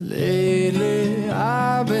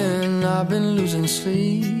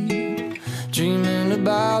sleep, dreaming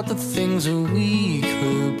about the things that we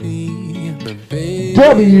could be. But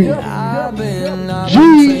baby, I've been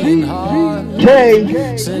playing hard.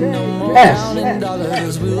 Said no more counting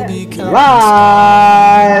dollars, we'll be counting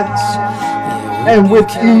live and with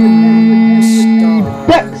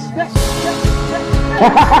Bex.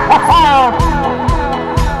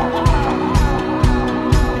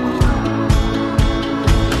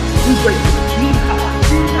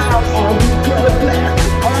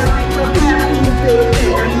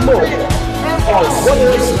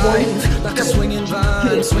 Like a swinging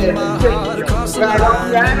vine, swing my heart across the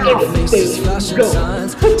line. Faces flashing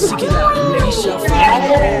signs, seek it out and we shall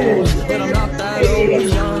find. But I'm not that old and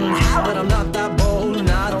young, but I'm not that bold, and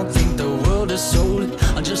I don't think the world is sold.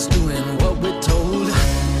 I'm just doing what we're told.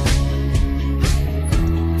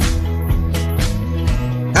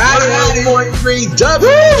 91.3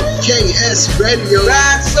 WKS Radio.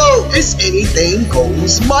 Right, so it's Anything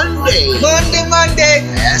Goes Monday. Monday.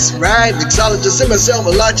 That's right. Mixologist Marcel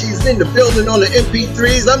Malachi's in the building on the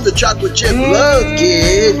MP3s. I'm the chocolate chip love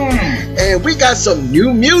kid. And we got some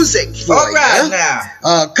new music for all right you.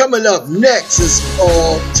 now. Coming up next is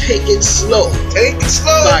called Take It Slow. Take It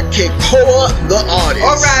Slow. By Kekoa the Artist.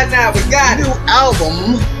 All right now, we got new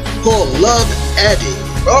album called Love Addict.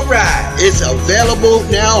 Alright. It's available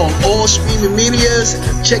now on all streaming medias.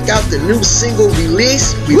 Check out the new single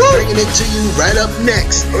release. We're bringing it to you right up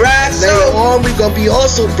next. Right. Later on, we're going to be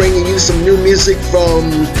also bringing you some new music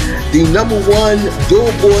from the #1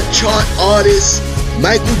 Billboard chart artist,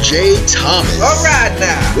 Michael J. Thomas. Alright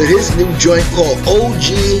now. With his new joint called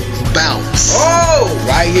OG Bounce. Oh!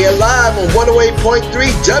 Right here live on 108.3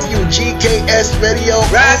 WGKS Radio.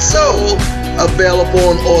 Right, so available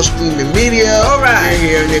on all streaming media. All right. You're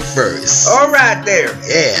hearing it first. All right there.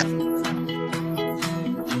 Yeah.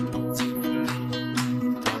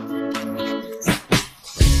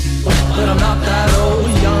 But I'm not that old,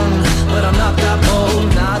 young, but I'm not that bold,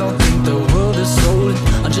 and I don't think the world is sold.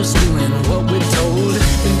 I'm just doing what we're told.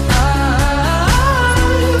 And I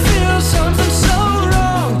feel something so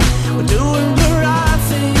wrong. We're doing the right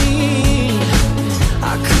thing.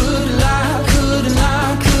 I could lie.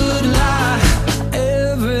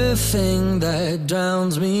 Everything that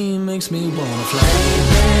drowns me makes me wanna fly.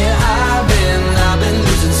 I've been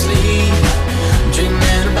losing sleep,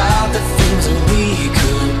 dreaming about the things that we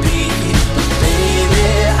could be. But baby,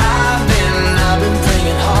 I've been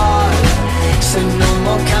playing hard. Said no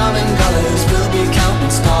more counting dollars, we'll be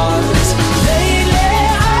counting stars. Lately,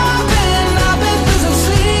 I've been losing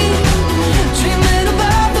sleep, dreaming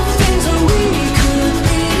about the things that we could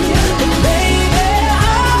be. But baby,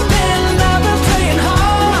 I've been playing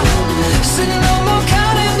hard. Said no more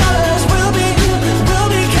counting dollars, we'll be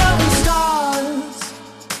counting stars.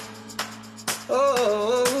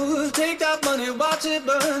 Oh, take that money, watch it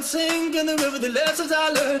burn, sink in the river, the lessons I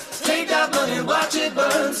learned. Take that money, watch it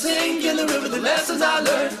burn, sink in the river, the lessons I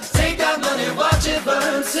learned. Take that money, watch it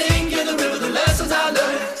burn, sink in the river, the lessons I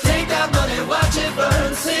learned. Take that money, watch it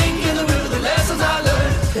burn, sink in the river, the lessons I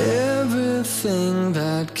learned. Everything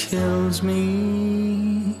that kills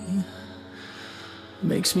me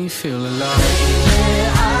makes me feel alive.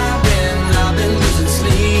 I've been losing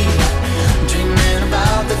sleep, dreaming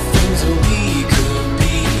about the things that we could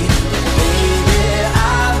be. But baby,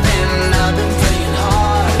 I've been playing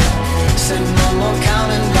hard. Said no more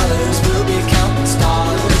counting dollars, we'll be counting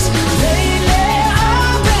stars. Lately,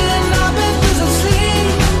 I've been losing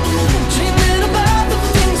sleep, dreaming about the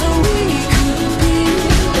things that we could be.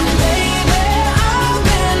 But baby, I've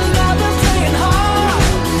been playing hard.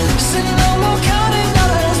 Said no more counting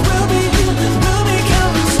dollars, we'll be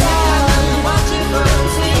counting stars. Watch it burn,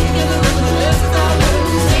 sing in the river, the lessons I learned.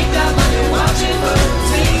 Take that money, watch it burn,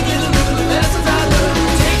 sing in the river, the lessons I learned.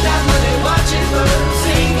 Take that money, watch it burn,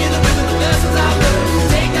 sing in the river, the lessons I learned.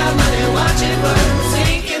 Take that money, watch it burn,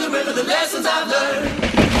 sing in the river, the lessons I've learned.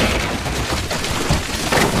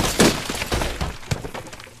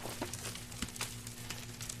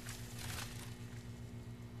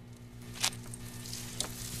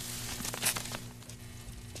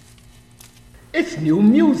 It's new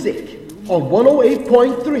music on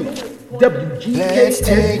 108.3 WGKS Let's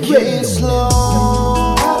take Radio. it slow.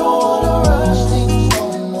 I don't wanna rush things no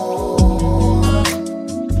more.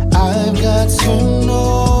 I've got to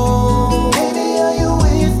know, baby, are you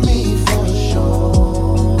with me for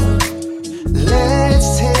sure? Let's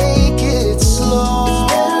take it slow. It's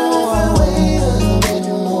better if I wait a bit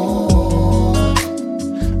more.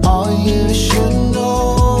 All you should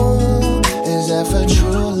know is that for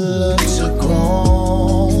true love to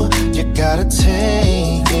grow, you gotta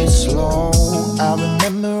take it slow. I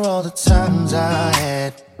remember all the times I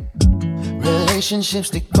had relationships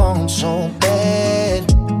they gone so bad.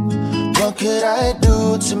 What could I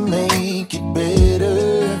do to make it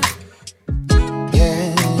better?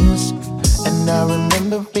 Yes, and I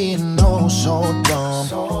remember being oh so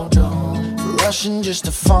dumb, rushing just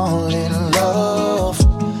to fall in love.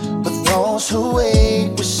 But those who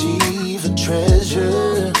wait receive a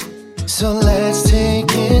treasure. So let's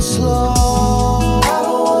take it slow. I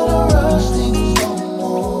don't wanna rush things no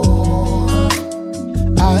more.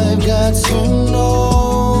 I've got to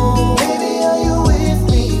know, baby, are you with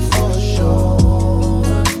me for sure?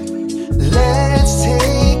 Let's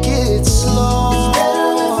take it slow. It's better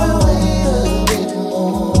if I wait a bit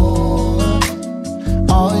more.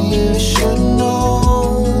 All you should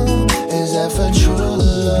know is that for true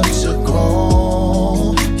love to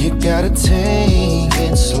grow, you gotta take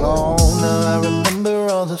it slow. Now I remember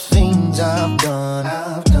all the things I've done.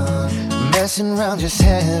 Messing around, just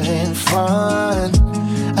having fun.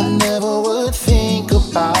 I never would think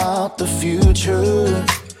about the future.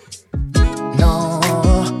 No,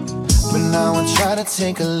 but now I try to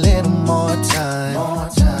take a little more time.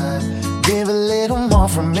 Give a little more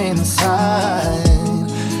from inside.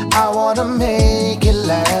 I wanna make it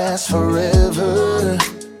last forever.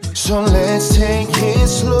 So let's take it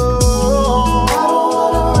slow. I don't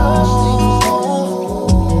wanna rush things no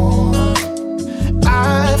more.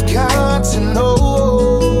 I've got to know,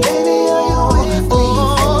 baby, are you with me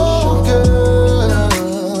for sure? Girl,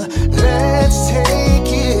 let's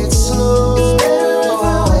take it slow. It's better if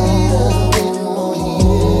I wait a bit more,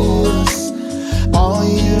 yes. All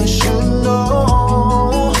you should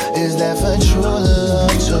know is that for true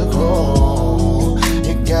love to grow,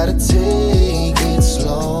 you gotta take it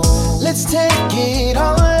slow. Let's take it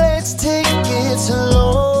on, let's take it slow.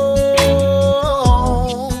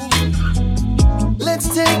 Let's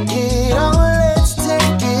take it on, let's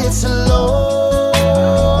take it slow.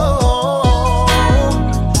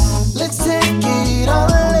 Let's take it on,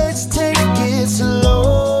 let's take it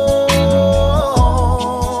slow.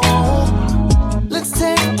 Let's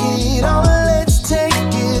take it on, let's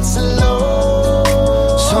take it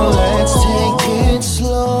slow. So let's take it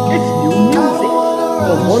slow. It's new music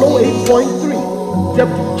on 108.3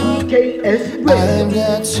 WGKS Radio. I've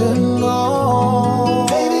got to know,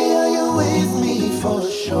 baby, are you with me for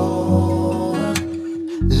sure?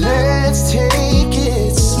 Let's take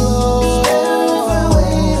it slow. It's better if I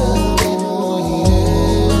wait a bit more,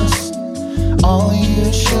 yes. All you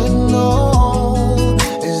should know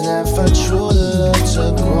is that for true love to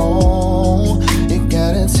grow, you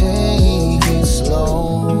gotta take it slow.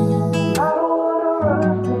 I don't wanna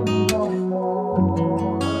rush things no more.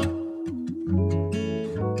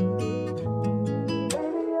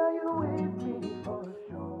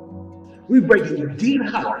 We bringing you deep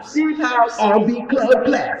house, R&B club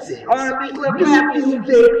classics, new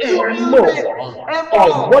music and more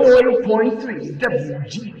on 108.3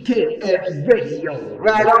 WGKS Radio.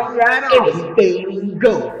 Right on. Anything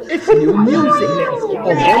goes. It's new music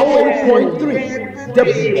on 108.3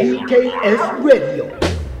 WGKS Radio.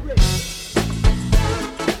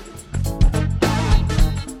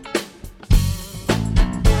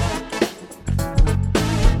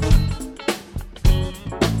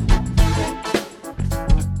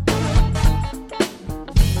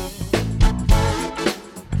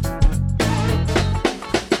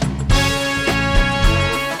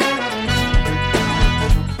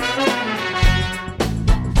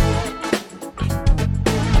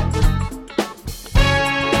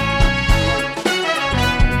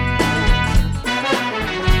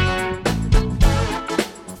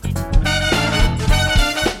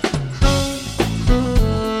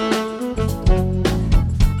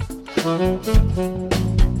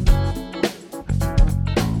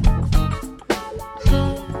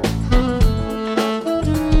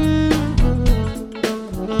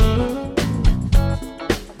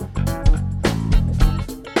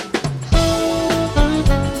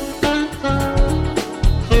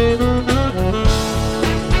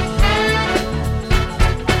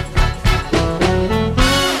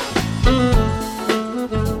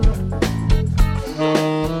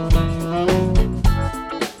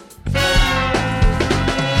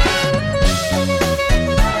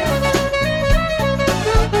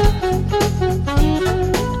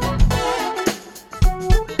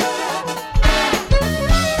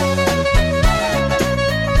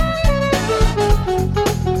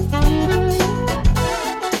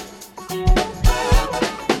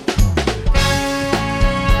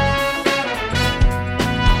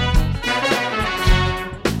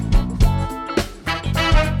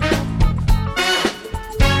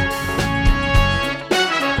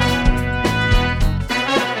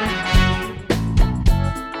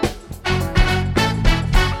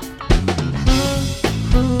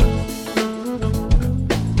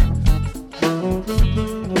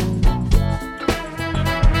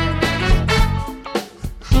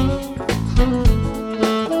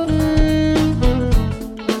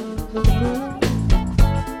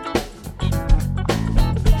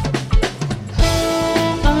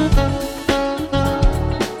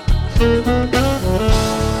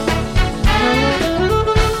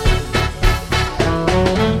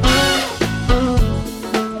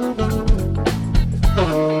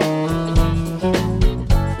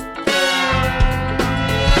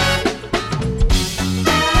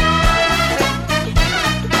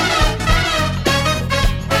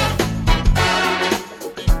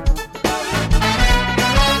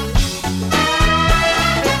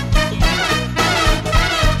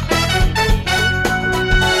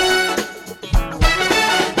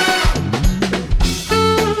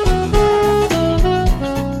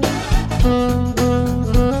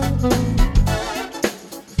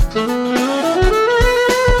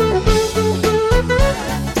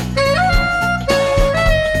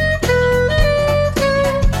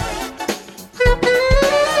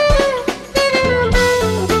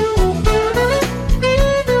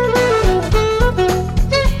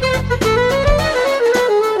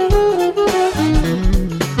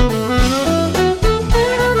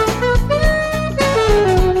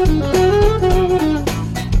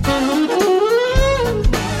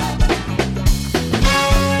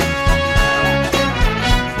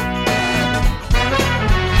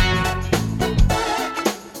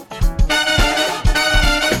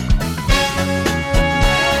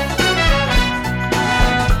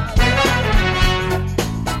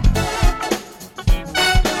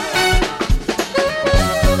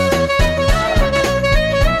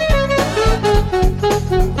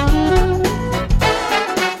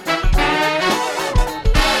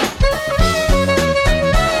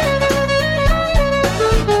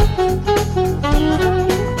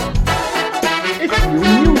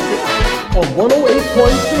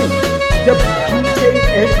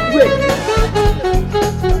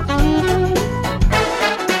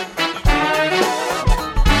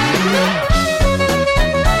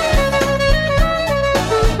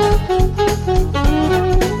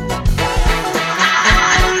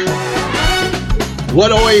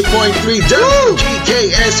 108.3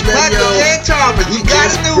 WGKS Michael Radio. J. Thomas, He you got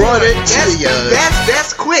just a new brought one. it to you.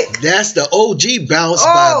 That's quick. That's the OG Bounce Oh,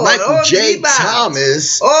 by Michael OG J. Bounce.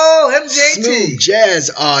 Thomas. Oh, MJT. Smooth jazz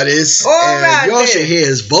artist. All and right y'all then. should hear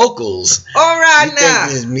his vocals. All right You now.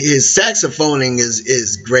 think his saxophoning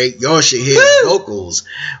is great. Y'all should hear his vocals.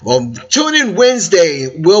 Well, tune in Wednesday.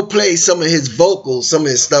 We'll play some of his vocals, some of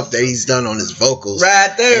his stuff that he's done on his vocals.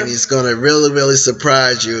 Right there. And it's gonna really, really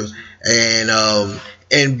surprise you.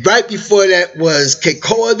 And right before that was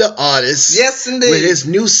Kekoa the artist. Yes, indeed. With his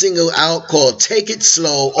new single out called Take It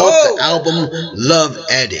Slow off Oh. the album Love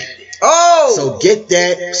Edit. Oh. So get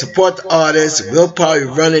that, support the artist. We'll probably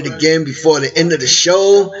run it again before the end of the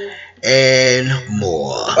show and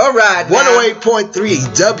more. All right now. 108.3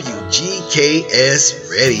 WGKS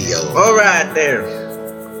Radio. All right there.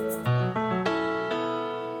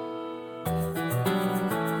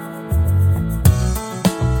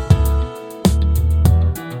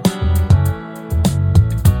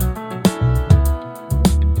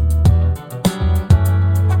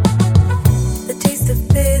 The taste of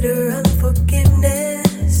bitter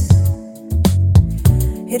unforgiveness,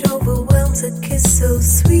 it overwhelms a kiss so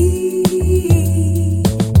sweet.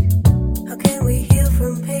 How can we heal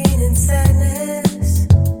from pain and sadness,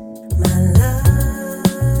 my love?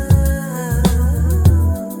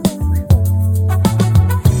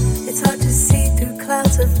 It's hard to see through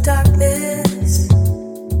clouds of darkness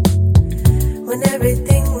when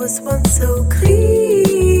everything was once so clear.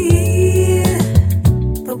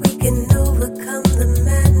 But we can overcome the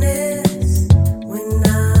madness. We're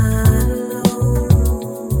not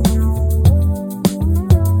alone.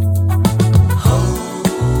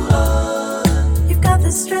 Hold on. You've got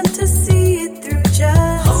the strength to see it through.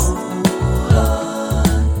 Just hold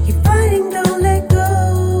on. You're fighting, don't let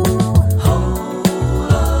go. Hold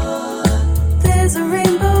on. There's a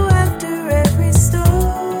rainbow after every storm.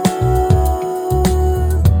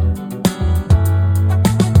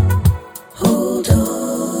 Hold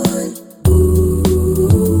on.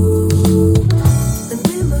 The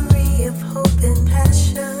memory of hope and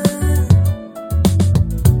passion,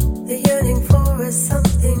 the yearning for a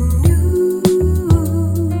something new.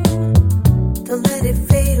 Don't let it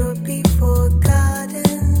fade or be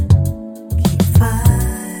forgotten. Keep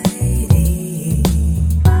fighting.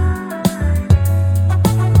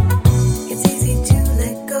 It's easy to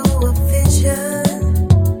let go of vision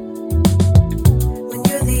when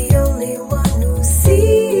you're the only one who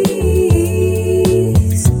sees.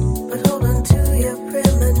 But hold on to your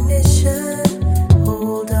premonition.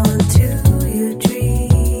 Hold on to your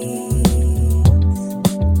dreams.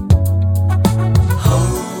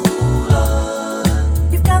 Hold on.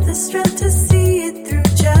 You've got the strength to see it through.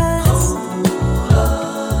 Just hold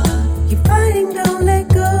on. You're fighting, don't let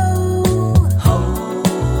go. Hold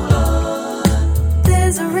on.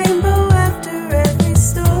 There's a rainbow after every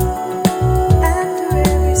storm. After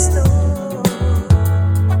every storm.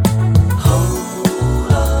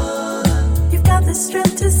 Hold on. You've got the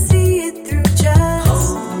strength to see it through. Just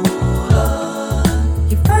hold on.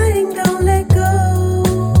 You're fighting, don't let go.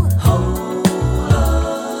 Hold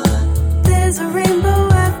on. There's a rainbow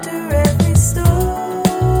after every storm.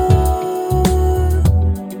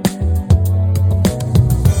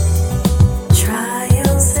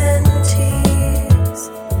 Trials and tears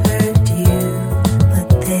hurt you, but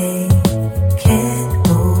they can't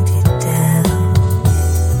hold you down.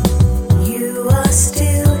 You are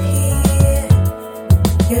still here.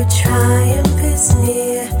 Your triumph is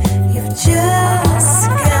near. You've just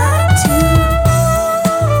got to.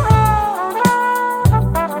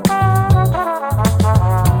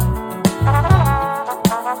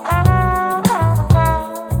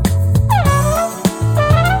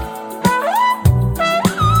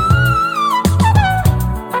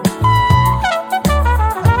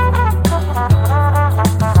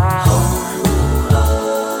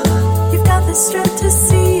 You've got the strength to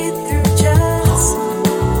see it through. Just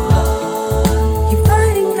you're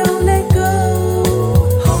fighting, don't let go.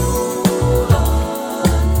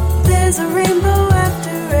 There's a rainbow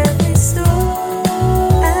after every storm.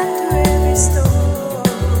 After every storm.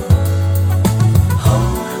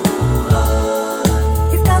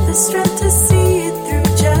 You've got the strength to see it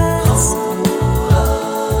through. Just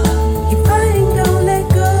you're fighting, don't let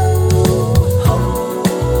go.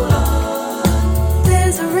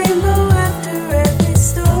 There's a rainbow after every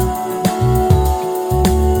storm.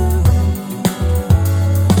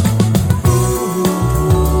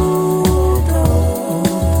 Hold on,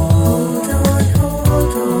 hold on, hold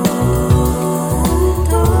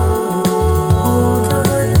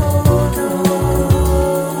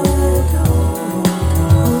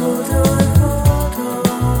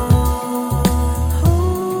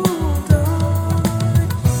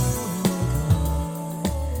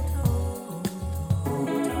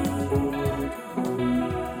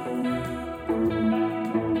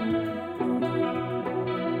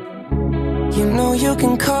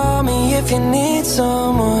you need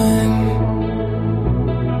someone.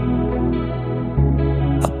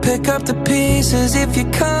 I'll pick up the pieces if you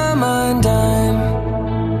come undone.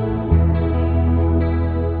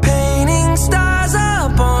 Painting stars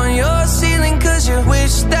up on your ceiling, 'cause you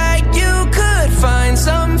wish that you could find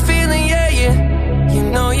some feeling, yeah, yeah. You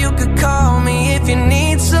know you could call me if you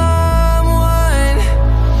need someone.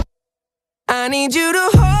 I need you to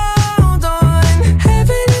hold on.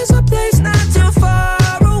 Heaven is a place not too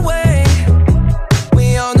far away.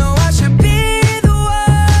 We all know I should be the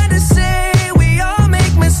one to say we all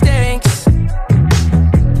make mistakes.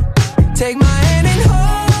 Take my hand and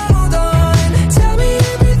hold on. Tell me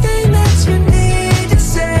everything that you need to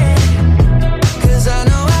say, 'cause I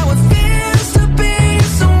know how it feels to be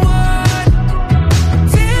someone.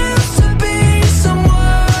 Feels to be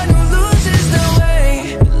someone who loses their way.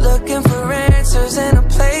 Looking for answers in a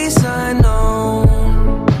place unknown.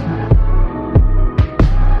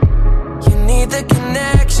 You need the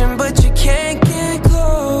connection, but you can't get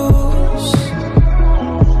close.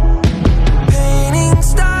 Painting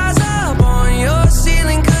stars up on your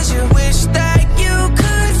ceiling, 'cause you wish that you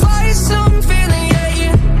could find some feeling, yeah,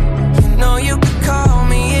 yeah. You know you could call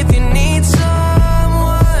me if you need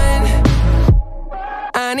someone.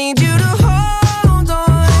 I need you to hold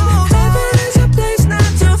on. Heaven is a place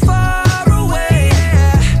not too far away.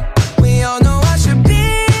 We all know I should be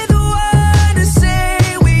the one to say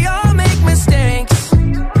we all make mistakes.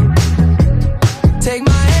 Take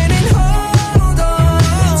my hand and hold on.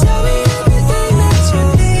 Tell me everything that you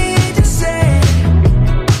need to say,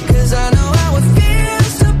 'cause I know how it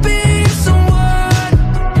feels to be someone.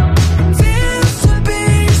 Feels to be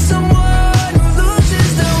someone who loses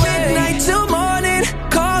their way. Midnight till morning,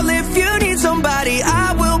 call if you need somebody. I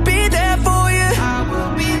will be there for you. I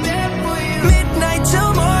will be there for you. Midnight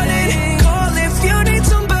till morning, call if you need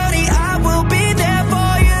somebody. I will be there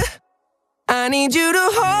for you. I need you to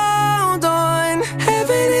hold on.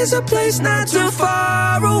 Heaven is a place not too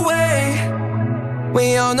far away. We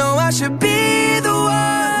all know I should be the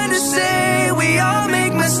one to say we all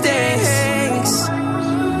make mistakes.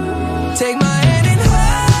 Take my hand and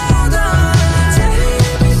hold on. Tell me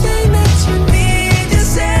everything that you need to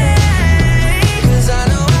say, 'cause I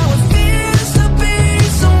know how it feels to be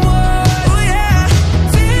someone. Oh yeah,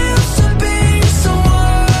 feels to be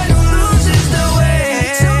someone who loses their way.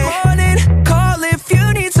 Till morning, call if you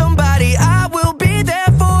need somebody. I will be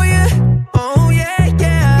there for you. Oh yeah,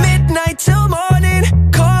 yeah. Midnight till morning,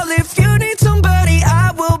 call if you need somebody.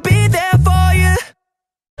 I will be there for you.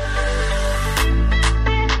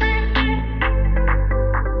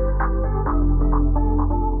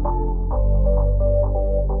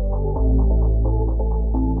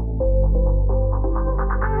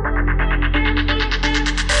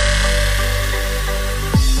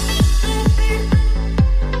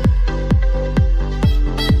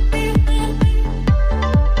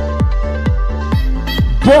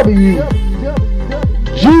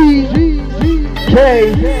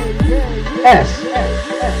 WGKS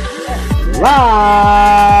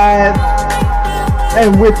live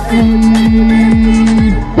and with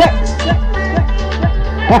effects.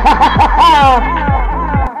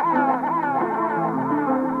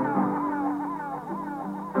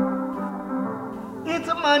 It's a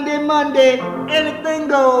Monday, anything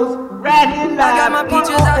goes. Right here live. I got my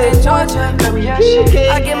peaches out in Georgia.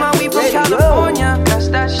 I get my weed from California. That's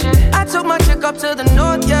that shit. I took my chick up to the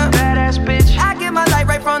north, yeah. Badass bitch. I get my light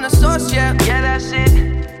right from the source, yeah. Yeah, that's it.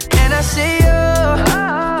 And I see you,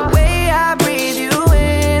 the way I breathe you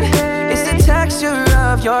in. It's the texture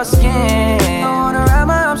of your skin. I wanna wrap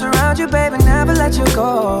my arms around you, baby, never let you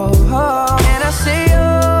go. And I see you,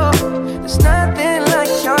 there's nothing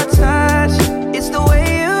like your touch. It's the way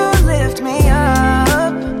you lift me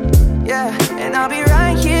up. Yeah, and I'll be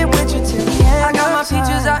right here with you till the end. I got my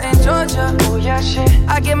peaches out in Georgia. Oh yeah, shit.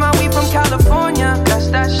 I get my weed from California. That's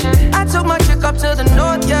that shit. I took my chick up to the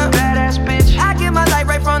north, yeah. Badass bitch. I get my light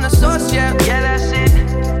right from the source, yeah. Yeah, that's it.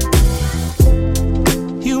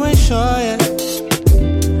 You ain't sure yet,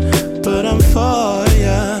 but I'm for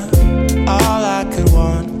ya. All I could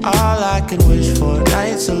want, all I could wish for.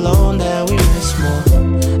 Nights alone that we miss more,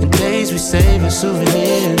 and days we save as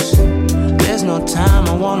souvenirs. There's no time,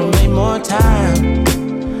 I wanna make more time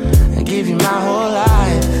and give you my whole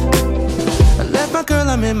life. I left my girl,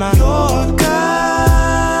 I'm in my Yorker.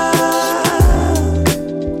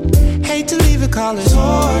 Hate to leave it, call it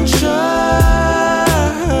torture.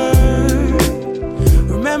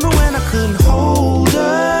 Remember when I couldn't hold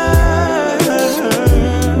her?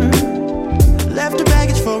 Left the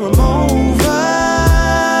baggage for a mover.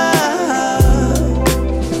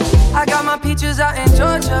 I got my peaches out in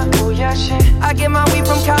Georgia. Oh yeah, shit. I get my weed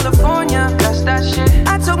from California.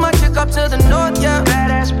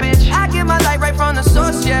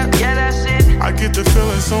 get the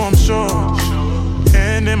feeling, so I'm sure.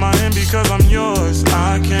 And in my hand because I'm yours.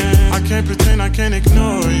 I can't pretend, I can't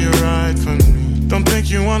ignore you right from me. Don't think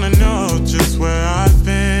you wanna know just where I've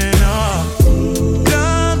been. Oh,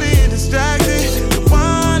 done being distracted. The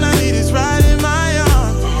one I need is right in my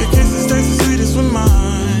arms. Your kisses taste the sweetest with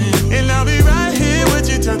mine, and I'll be right here with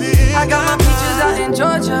you till the end. I got my peaches out in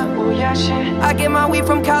Georgia. Oh yeah, shit. I get my weed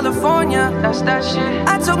from California. That's that shit.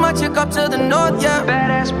 I took my chick up to the north, yeah.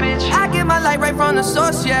 Badass bitch. I get my light right from the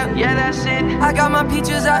source, yeah. Yeah, that's it. I got my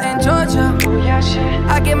peaches out in Georgia. Oh yeah, shit.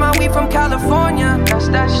 I get my weed from California. That's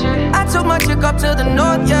that shit. I took my chick up to the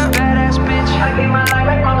north, yeah. Badass bitch. I get my light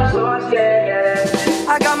right from the source, yeah. Yeah, that's it.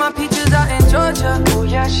 I got my peaches out in Georgia. Oh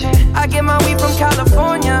yeah, shit. I get my weed from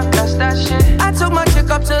California. That's that shit. I took my chick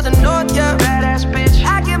up to the north, yeah. Badass bitch.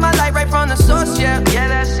 I get my light right from the source, yeah. Yeah,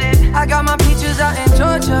 that's it. I got my peaches out in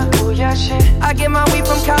Georgia. Oh yeah, shit. I get my weed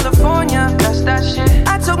from California. That's that shit.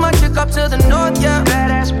 I took my chick up to the north, yeah.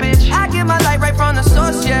 Badass bitch. I get my light right from the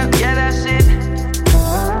source, yeah. Yeah, that's it.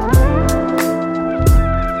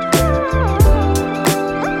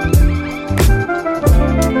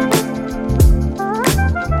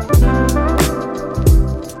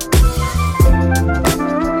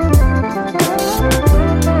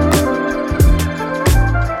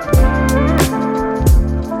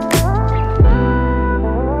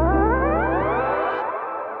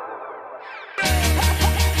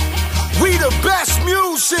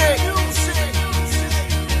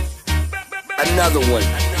 Another one.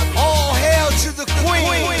 All hail to the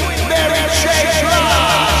queen, Mary J.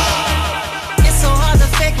 Blige. It's so hard to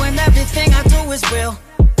fake when everything I do is real.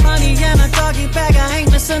 Money in a doggy bag, I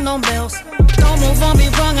ain't missing no meals. Don't move on me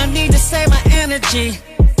wrong, I need to save my energy.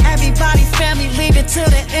 Everybody, family, leave it to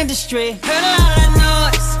the industry. Heard a lot of that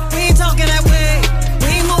noise, we ain't talking that way. We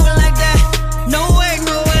ain't moving like that, no way,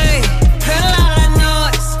 no way. Heard a lot of that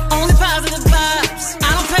noise, only positive vibes. I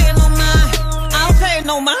don't pay it no mind, I don't pay it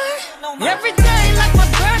no mind. Every day like my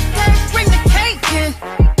birthday, bring the cake in,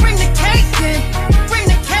 bring the cake in, bring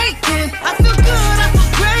the cake in. I feel good, I feel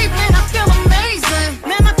great, man, I feel amazing.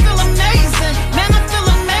 Man, I feel amazing, man, I feel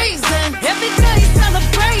amazing. Every day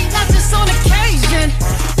celebrate, not just on occasion,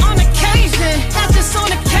 not just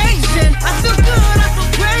on occasion. I feel good, I feel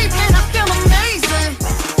great, man, I feel amazing,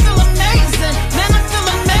 man, I feel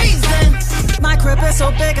amazing. My crib is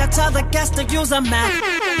so big, I tell the guests to use a map.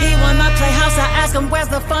 He wanna play house, I ask him where's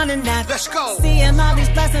the fun in that. Let's go. Seeing all these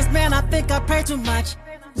blessings, man, I think I pray too much.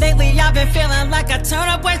 Lately I've been feeling like I turn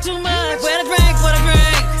up way too much. Where the drink,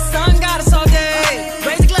 sun got us all day.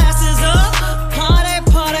 Raise the glasses up, party,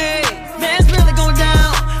 party. Dance really going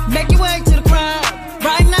down, make your way to the crowd.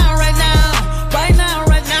 Right now, right now, right now,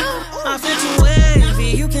 right now. I feel too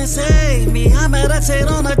wavy, you can save me. I meditate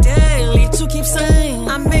on a daily to keep sane.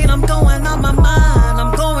 I mean, I'm going on my mind,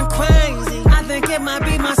 I'm going crazy. I think it might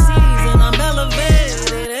be my season, I'm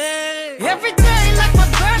elevated. Hey. Every day like my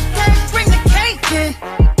birthday, bring the cake in,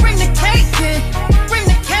 bring the cake in, bring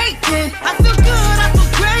the cake in. I feel good, I feel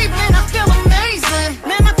great, man, I feel amazing.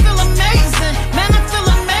 Man, I feel amazing, man, I feel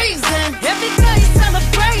amazing. Every day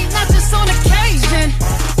celebrate, not just on occasion,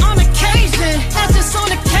 not just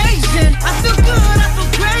on occasion. I feel good, I feel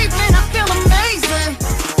great, man, I feel amazing,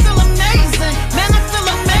 man, I feel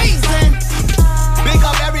amazing. Big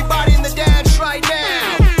up everybody in the dance right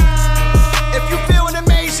now. If you feeling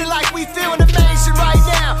amazing like we feeling amazing right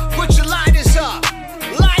now, put your lighters up.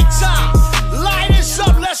 Lights up. Lighters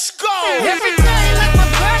up. Let's go. Every day like my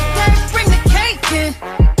birthday, bring the cake in,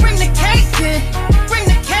 bring the cake in, bring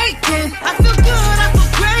the cake in. I feel good, I feel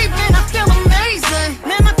great, man, I feel amazing.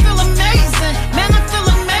 Man, I feel amazing, man, I feel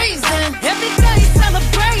amazing. Every day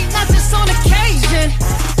celebrate, not just on occasion,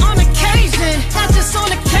 not just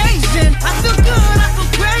on occasion. I feel good, I feel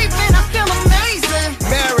great, man, I feel amazing.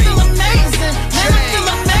 Mary Feel amazing, man, I feel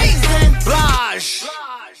amazing. Blige.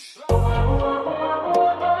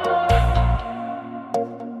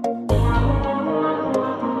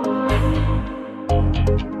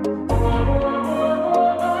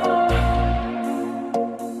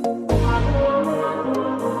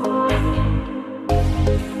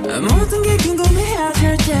 모든 게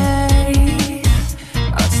궁금해하실 때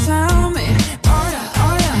tell me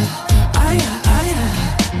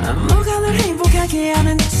뭐가 널 행복하게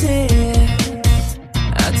하는지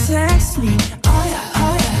text me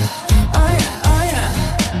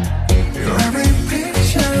Your every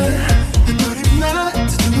picture 머리만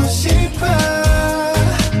듣고 싶어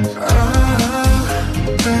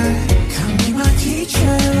Come be my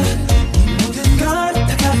teacher 이 모든 걸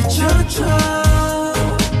다 가르쳐줘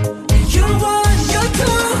You want, you do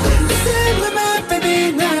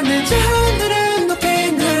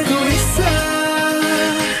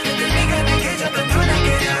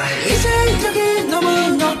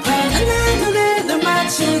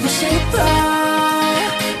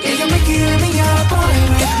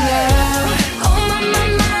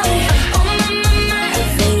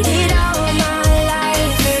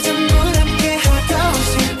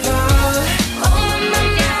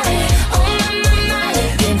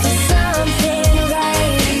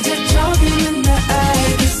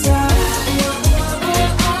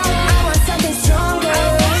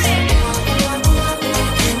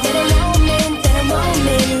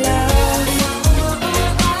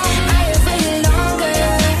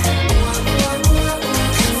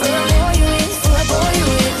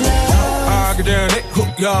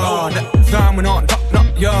야, 내 삶은 on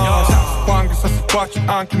top 야, 관계사 습관치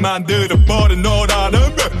않게 만들어버린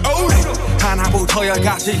너라는 별 하나부터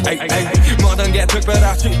열까지 모든 게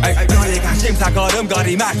특별하지 너의 관심사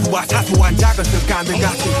걸음걸이 말투와 사소한 작은 습관들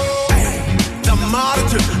같이 난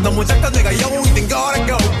말했지 너무 작다 내가 영웅이 된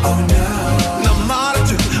거라고 난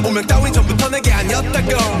말했지 운명 따윈 전부터 내게 아니었다고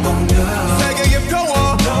세계의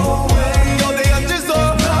평화 너내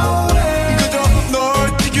앉아서 그저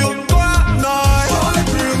널 지켜봐 날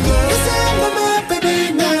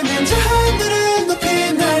baby 나는 저 하늘을 높이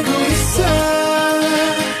날고 있어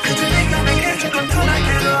그저 네가 내게 조금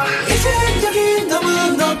편하게도 이젠 여기 너무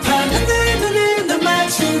높아 난 내 눈에 널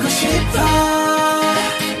맞추고 싶어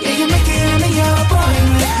Yeah, you make it me your boy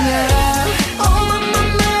with love Oh my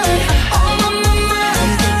my, oh my my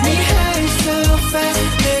You get me high so fast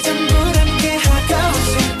내 전부 함께 하고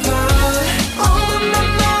싶어 Oh my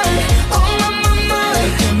my, oh my my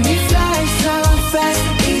You get me fly so fast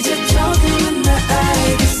이제 조금은 나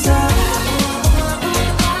알겠어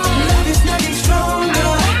Love is nothing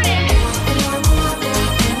stronger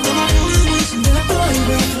Than a boy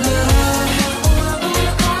with love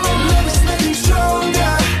Love is nothing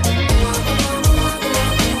stronger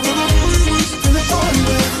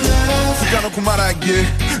까놓고 말하기에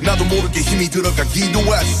나도 모르게 힘이 들어가기도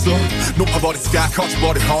했어 높아버린 스카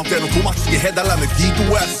커져버린 험 때론 도망치게 해달라는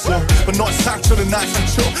기도했어 But 너의 상처는 날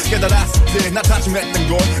상처 깨달았을 때 나 다짐했던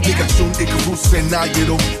건 네가 준 이 그 후세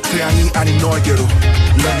나에게로 태양이 아닌 너에게로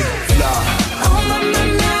Let me fly Oh my my,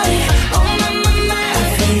 oh my my I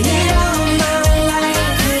feel it all my life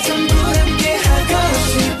그 전부 함께 하고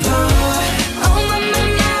싶어 Oh my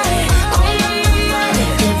my, oh my my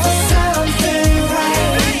Looking for something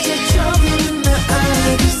right 이제 조금은 나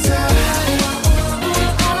알겠어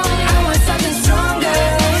I want something stronger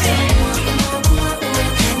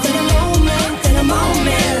Than a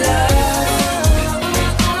moment, love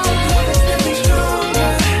There's nothing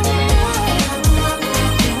stronger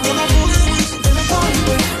Than a boy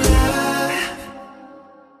with love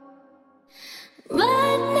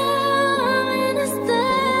Right now I'm in a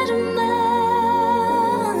state of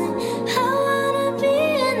mind. I wanna be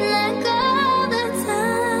in like all the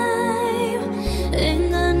time.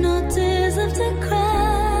 Ain't got no tears left to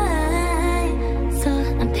cry. So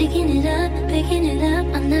I'm picking it up, picking it up.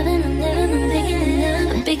 I'm living, I'm living, I'm picking it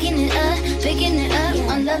up. I'm picking it up, picking it up.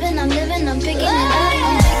 I'm loving, I'm living, I'm picking it up.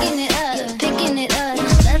 I'm picking it up, picking it up.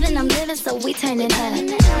 I'm loving, I'm living, so we turn it up.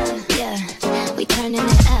 Yeah, we turning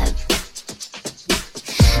it up.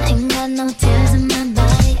 Ain't got no tears in my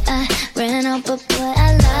body. I ran out, but boy, I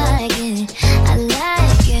like it. I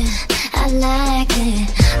like it. I like it.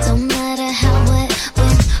 Don't matter how, what,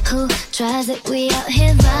 when, who tries it. We out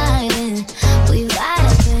here vibing. We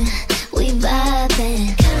vibing. We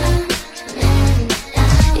vibing. Come on,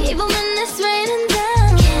 even when it's raining down.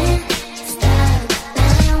 Can't stop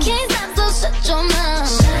now. Can't stop, so shut your mouth.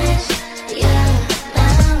 Shut your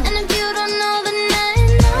mouth. And if you don't know, then I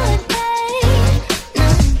know it,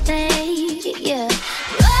 babe. Yeah.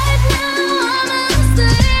 Right now I'm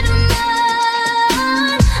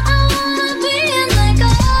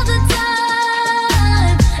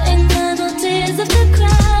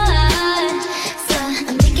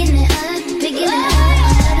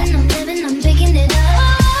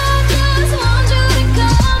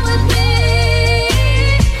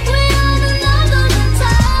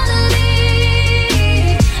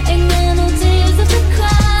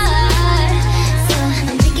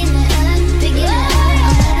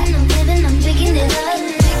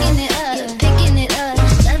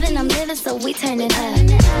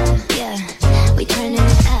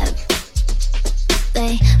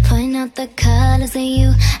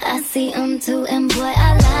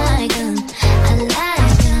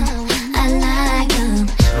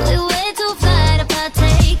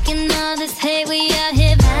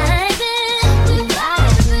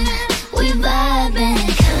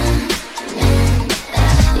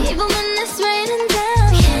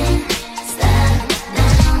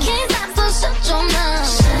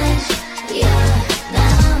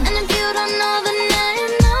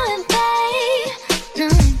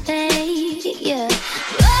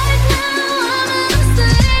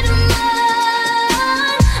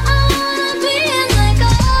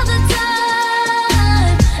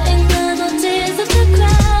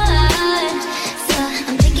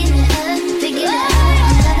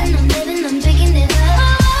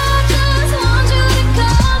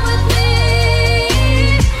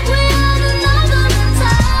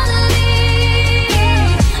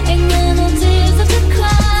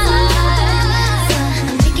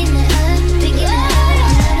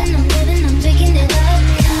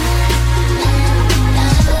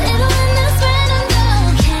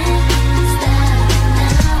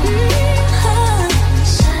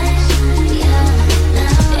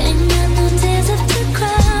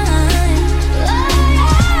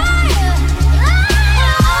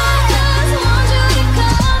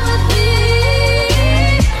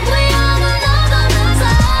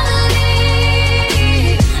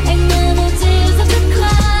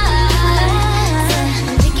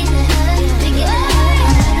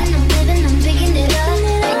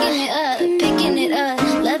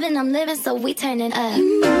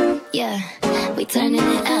turning up. Yeah, we turning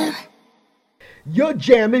it up. You're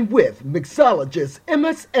jamming with mixologist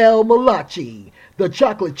MSL Malachi, the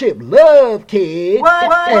chocolate chip love kid,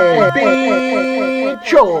 and Big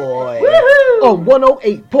Troy on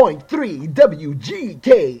 108.3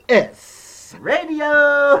 WGKS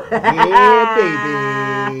Radio. Yeah,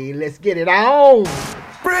 baby. Let's get it on.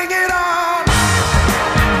 Bring it on.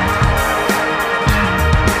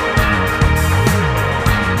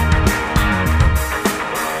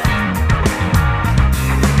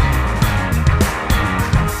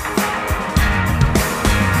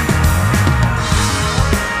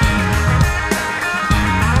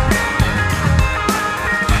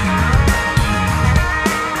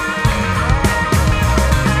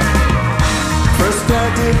 I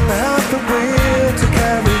didn't have the will to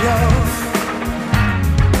carry on.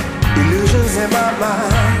 Illusions in my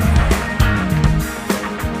mind,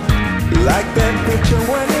 like that picture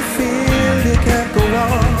when you feel you can't go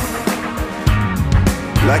on,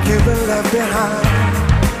 like you've been left behind.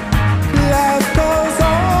 Life goes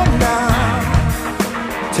on now.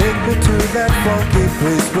 Take me to that funky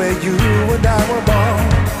place where you and I were born.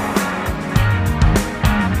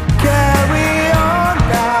 Carry on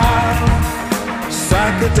now.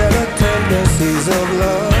 Psychedelic tendencies of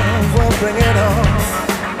love, well, bring it on.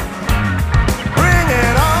 Bring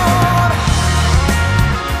it on.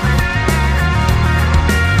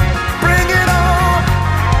 Bring it on.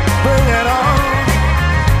 Bring it on.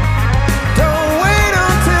 Don't wait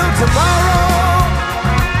until tomorrow.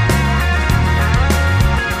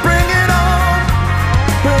 Bring it on.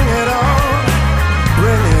 Bring it on.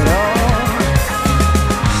 Bring it on.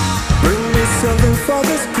 Bring me something for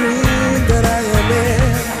this dream that I am in.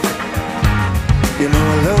 You know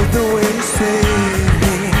I love the way you save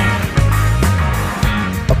me.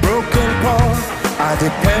 A broken part I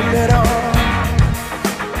depended on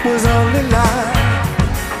was only life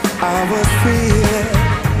I was feeling.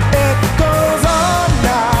 It goes on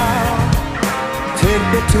now. Take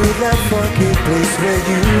me to that funky place where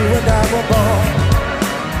you and I were born.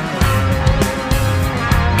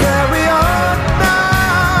 Carry on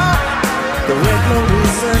now. There ain't no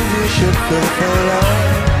reason you should feel for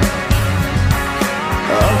love.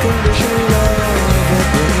 Unconditional love, and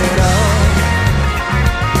bring it on.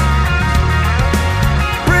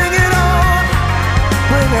 Bring it on,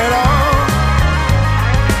 bring it on.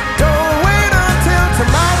 Don't wait until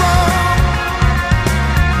tomorrow.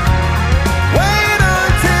 Wait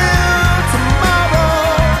until tomorrow.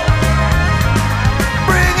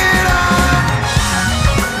 Bring it on.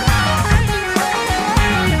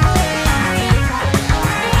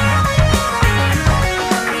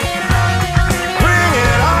 Bring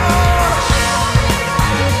it on.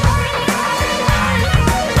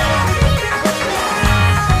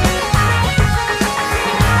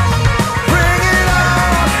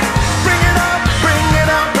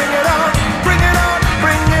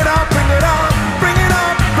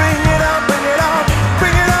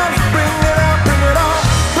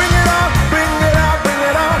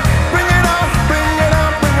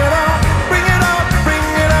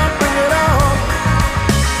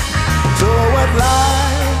 So what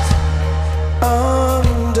lies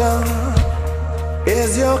undone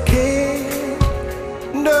is your kingdom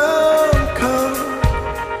come.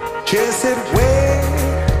 Chase it way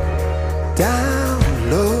down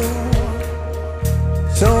low.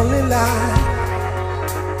 It's only life,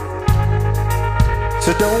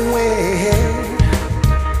 so don't wait.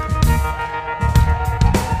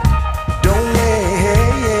 Don't wait.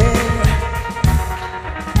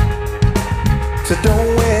 So don't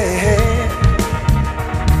wait.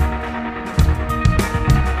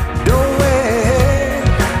 Don't wait.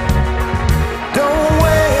 Don't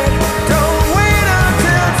wait. Don't wait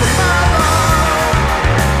until tomorrow.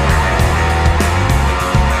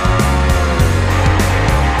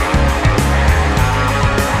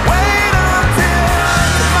 Wait until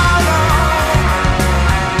tomorrow.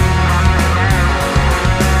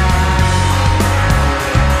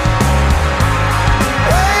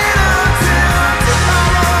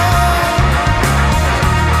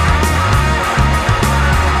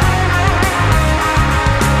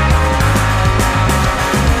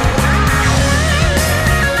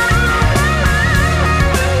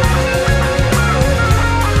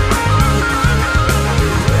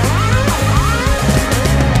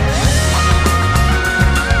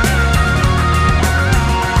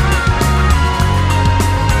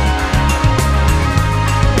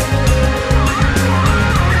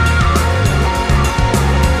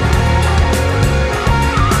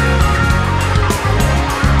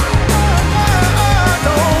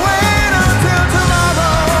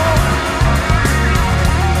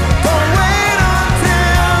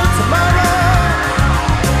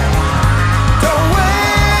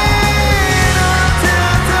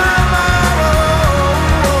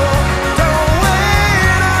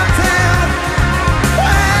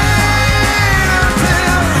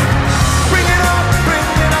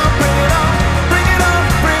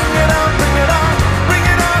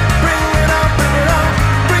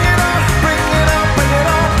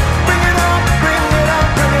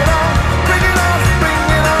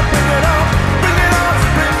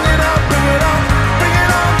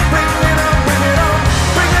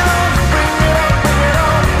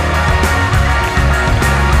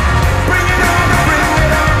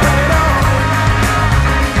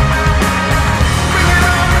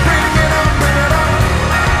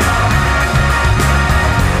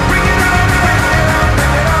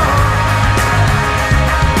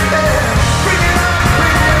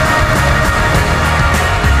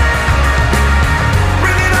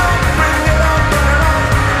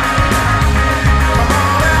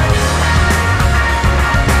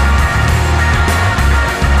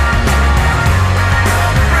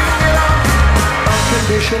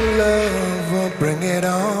 Official lover, bring it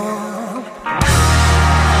on.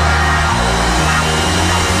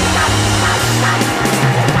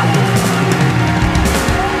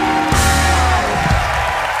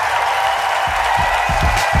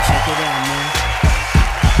 Check it out, man.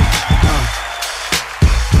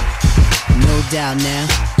 No doubt now.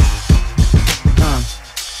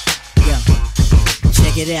 Yeah.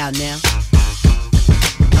 Check it out now.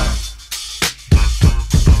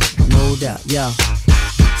 No doubt, yo.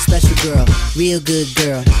 Special girl, real good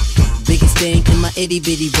girl. Biggest thing in my itty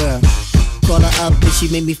bitty world. Call her up and she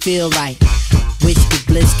made me feel right. Wish the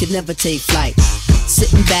bliss could never take flight.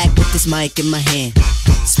 Sitting back with this mic in my hand.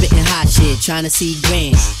 Spitting hot shit, trying to see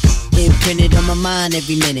grand. Imprinted on my mind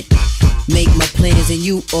every minute. Make my plans and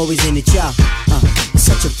you always in it, y'all. It's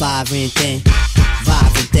such a vibrant thing.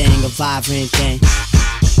 Vibrant thing, a vibrant thing.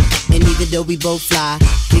 And even though we both fly,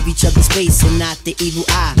 give each other space and not the evil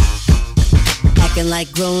eye. Acting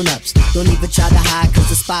like grown-ups, don't even try to hide cause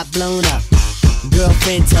the spot blown up.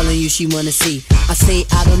 Girlfriend telling you she wanna see. I say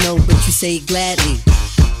I don't know, but you say gladly.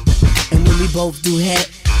 And when we both do head,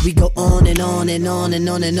 we go on and on and on and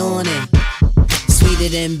on and on and sweeter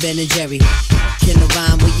than Ben and Jerry. Can I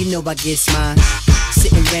rhyme? Well, you know I get mine.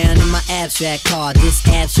 Sitting round in my abstract car. This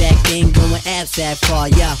abstract thing going abstract far,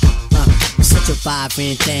 yeah. It's such a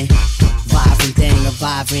vibrant thing. Vibrant thing, a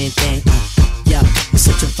vibrant thing. Yeah, it's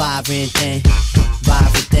such a vibrant thing.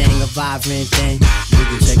 Vibrant thing, a vibrant thing.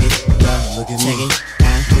 Check it, yeah, look at check me. It,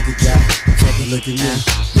 look at yeah, check it, look at me.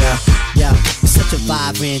 Yeah, yeah, it's such a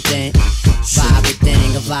vibrant thing. Vibrant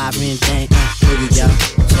thing, a vibrant thing. Look at yeah,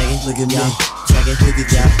 check it, look at me. Check it, look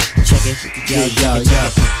at yeah, check it, yeah,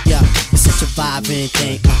 yeah, it's such a vibrant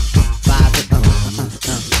thing. Vibrant,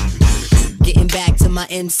 Getting back to my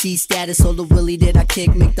MC status, all the willy that I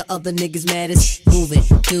kick make the other niggas maddest. Moving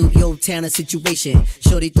through your town situation.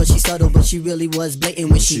 Shorty thought she subtle, but she really was blatant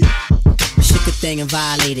when she shook a thing and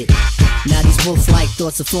violated. Now these wolf-like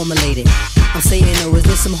thoughts are formulated. I'm saying, oh, is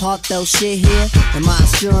there some heartfelt shit here? Am I a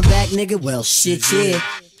strong back nigga? Well, shit, yeah.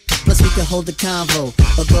 Plus we can hold a convo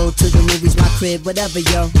or go to the movies, my crib, whatever,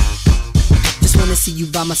 yo. Just wanna see you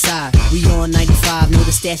by my side. We on 95, know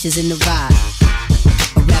the stash is in the ride.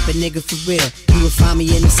 A rapping nigga for real. You would find me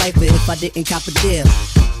in the cypher if I didn't cop a deal.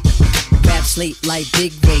 Rap slate like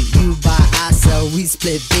big weight. You buy, I sell, we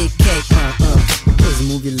split big cake. Just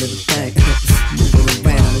move your little thing. Move it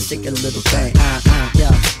around and shake a little thing.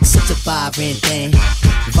 Yeah, such a vibrant thing.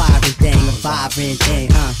 Vibrant thing, a vibrant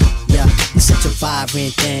thing. Yeah, you're such a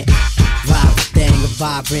vibrant thing. Vibrant thing, a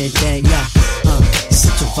vibrant thing. Yeah,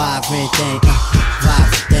 such a vibrant thing.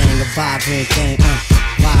 Vibrant thing, a vibrant thing.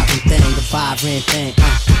 Vibrant thing, a vibrant thing.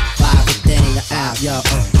 Vibrant thing, out, yo,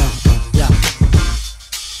 yeah.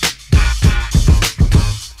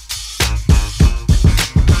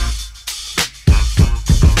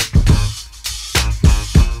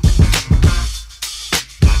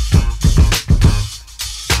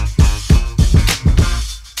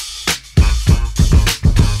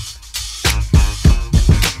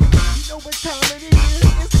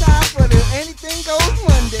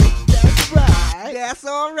 That's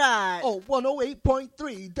alright. Oh,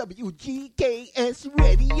 108.3 WGKS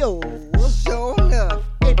Radio. Sure enough,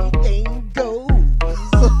 anything goes.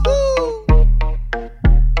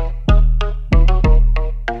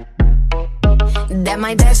 That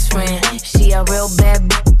my best friend. She a real bad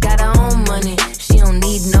bitch, got her own money. She don't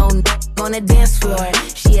need no on the dance floor.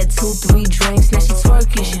 She had 2-3 drinks, now she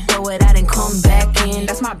twerking. She throw it out and come back in.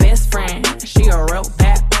 That's my best friend. She a real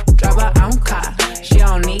bad bitch, drive her own car. She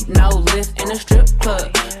don't need no lift in a strip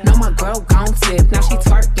club. No, my girl gon' tip. Now she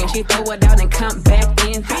twerking, she throw it out and come back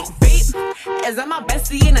in. Beep, beep. Is that my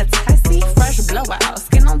bestie in a taxi? Fresh blowout,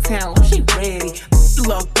 skin on town, she ready.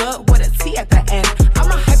 Look good with a T at the end. I'm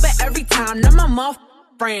a hyper every time, now my mother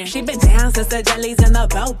friend. She been down since the jellies and the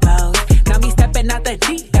bobos. Now me stepping out the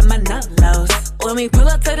Jeep and my nut lows. When we pull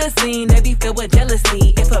up to the scene, they be filled with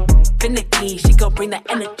jealousy. If a finicky, she gon' bring the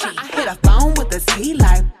energy. I hit a phone with a T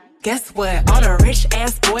like, guess what? All the rich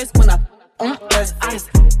ass boys wanna on us. I just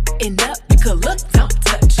end up, you could look, don't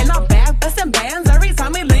touch. And I'm back bustin' bands every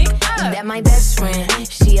time we link up. That my best friend.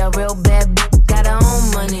 She a real bad bitch, got her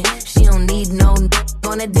own money. She don't need no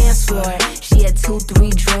on the dance floor. She had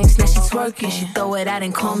 2-3 drinks, now she twerking. She throw it out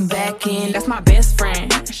and come back in. That's my best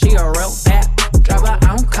friend. She a real bad bitch, drive her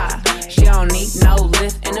own car. She don't need no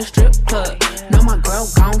lift in a strip club. No, my girl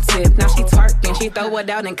gon' tip. Now she twerking, she throw it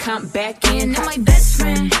out and come back in. Now my best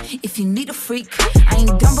friend. If you need a freak, I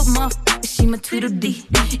ain't dumb but motherfucker, she my Tweedledee.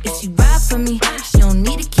 If she ride for me, she don't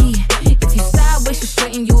need a key. If you sideways, she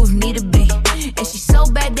straighten you if need to be. And she's so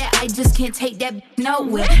bad that I just can't take that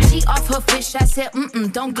nowhere. She off her fish, I said,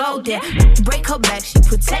 don't go there. Break her back, she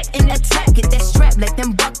protect and attack. Get that strap, let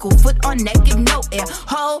them buckle, foot on neck, give no air.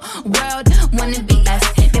 Whole world wanna be us.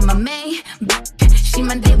 And my main, she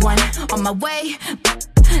my day one, on my way.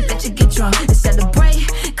 Let you get drunk and celebrate,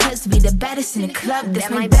 cause we the baddest in the club. That's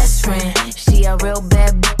my best friend. She a real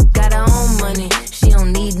bad got her own money. She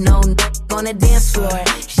don't need no on the dance floor.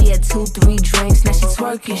 She had 2-3 drinks, now she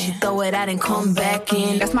twerking. She throw it out and come back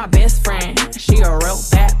in. That's my best friend. She a real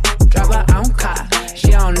bad drive her own car.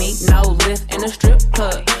 She don't need no lift in a strip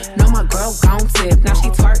club. No, my girl gon' tip. Now she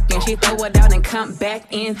twerking, she throw it out and come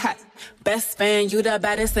back in hot. Best friend, you the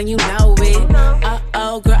baddest and you know it.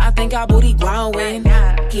 Uh-oh, girl, I think our booty growing.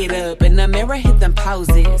 Get up in the mirror, hit them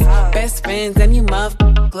poses. Best friends and you muff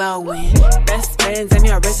glowing. Best friends and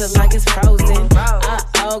your wrist is like it's frozen.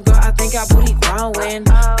 Uh-oh, girl, I think our booty growing.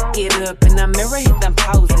 Get up in the mirror, hit them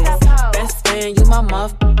poses. Best friend, you my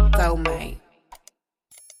muff soulmate.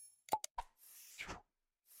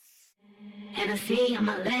 Hennessy on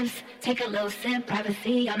my lips, take a little sip,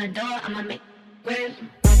 privacy on the door, I'ma make grip.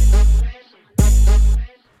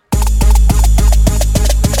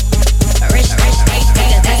 Rich,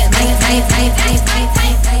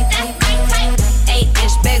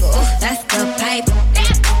 8-inch bagel, that's the pipe.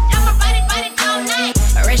 I'ma ride it all night.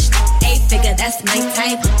 Rich, 8-figure, that's my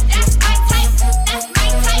type. That's my type, that's my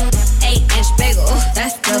type. 8-inch bagel,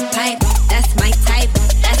 that's the pipe. That's my type,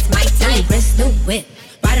 that's my type. Wrist, new whip,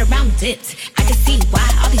 ride around dips. I can see why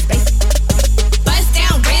all these bases. Bust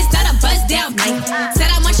down wrist, not a bust down night.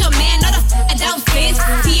 Said I want your man, not I don't fit.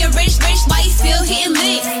 He a rich, why he still hitting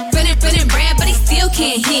licks? Running bread, but he still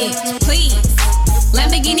can't hit. Please,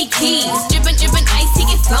 Lamborghini keys, drippin' ice, he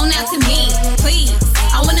get flown out to me. Please,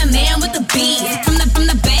 I want a man with the beat. From the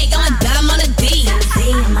bag, I'm a dime on a D.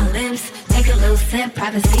 See on my lips, take a little sip,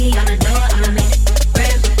 privacy on the door, I'ma make it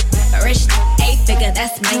grip. Rich, 8-figure,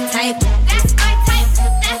 that's my type. That's my type,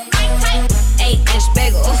 that's my type. 8-inch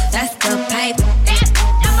bagel, that's the pipe.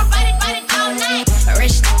 I'ma ride it all night.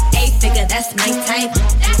 Rich, 8-figure, that's my type.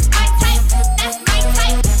 That's my type, that's my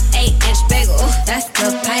type. 8-inch bagel, that's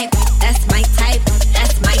the pipe. That's my type,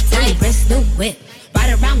 that's my type. Wrist, new whip,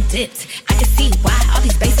 ride around dips. I can see why all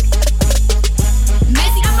these basic.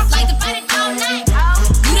 Messy, I'ma like to ride it all night.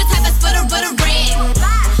 You the type that's for the red.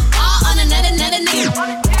 All on another nigga.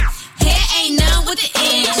 Hair ain't none with the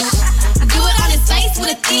edge. I do it on his face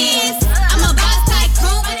with a thiz. I'm a boss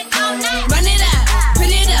tycoon, run it up,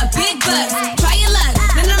 print it up, big bucks. Try your luck,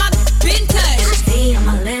 none of my been touched. See on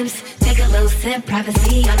my lips, take a little sip,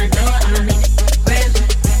 privacy on the door, I'ma make it grip.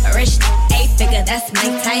 Rich, 8-figure, that's my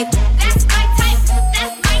type. That's my type,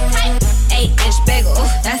 that's my type. 8-inch bagel,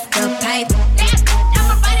 that's the pipe.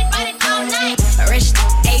 I'ma ride it all night. Rich,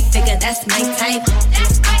 8-figure, that's my type.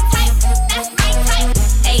 That's my type, that's my type.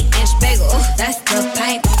 8-inch bagel, that's the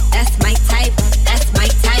pipe. That's my type, that's my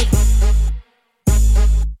type.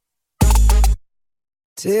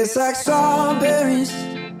 Tastes like strawberries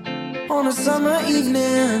on a summer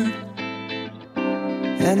evening,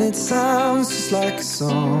 and it sounds just like a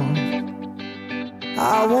song.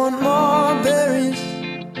 I want more berries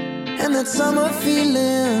and that summer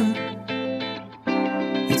feeling.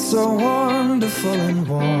 It's so wonderful and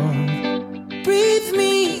warm. Breathe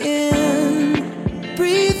me in,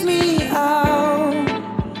 breathe me out.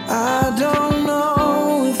 I don't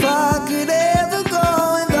know if I could ever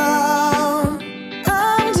go without.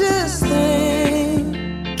 I'm just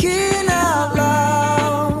thinking out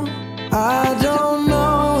loud. I don't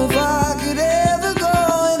know if I could ever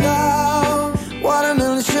go without.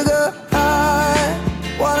 Watermelon sugar high,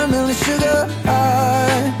 watermelon sugar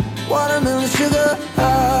high, watermelon sugar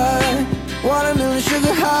high, watermelon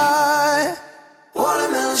sugar high,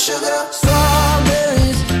 watermelon.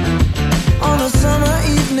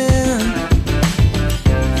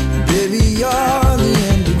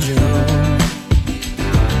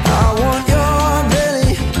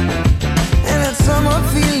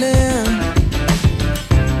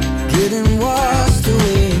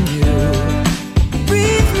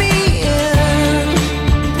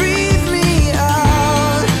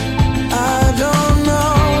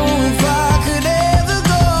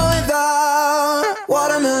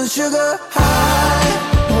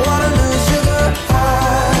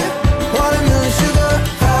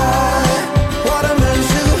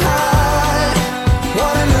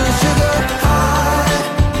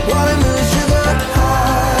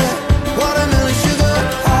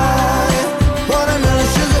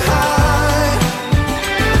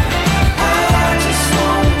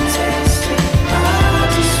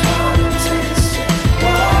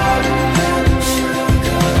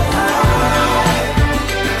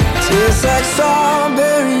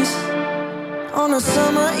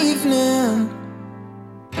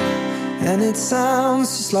 and it sounds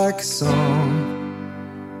just like a song.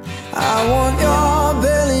 I want your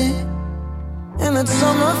belly and that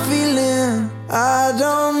summer feeling. I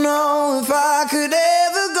don't know if I could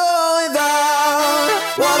ever go without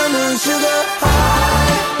watermelon sugar high,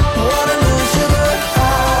 watermelon sugar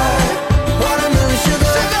high, watermelon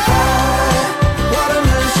sugar high,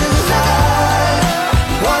 watermelon sugar high,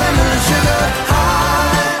 watermelon sugar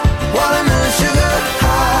high, watermelon sugar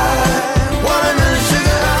high, watermelon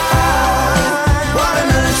sugar high,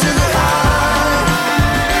 watermelon sugar high.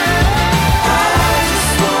 I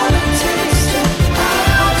just wanna taste it.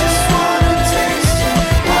 I just wanna taste it.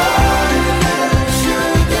 Watermelon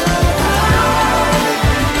sugar high.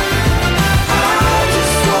 I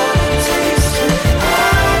just wanna taste it.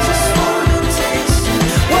 I just wanna taste it.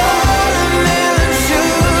 Watermelon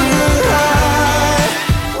sugar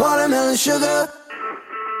high. Watermelon sugar.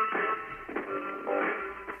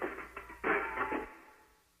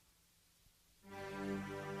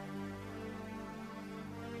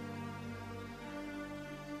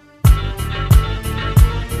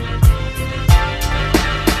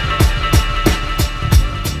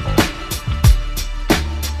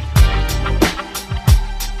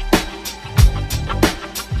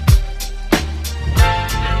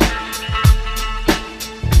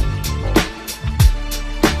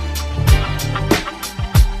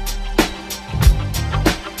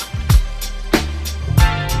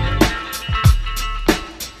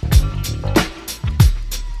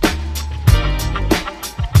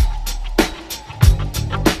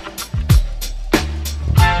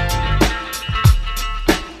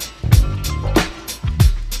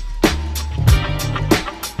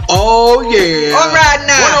 Oh yeah. All right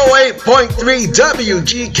now. 108.3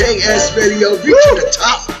 WGKS Radio reaching the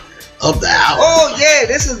top of the hour. Oh yeah,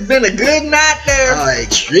 this has been a good night there.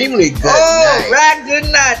 Extremely good Oh, night. right,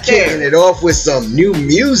 good night Kicking there. it off with some new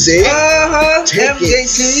music. Take it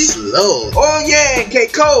MJT. slow. Oh yeah, and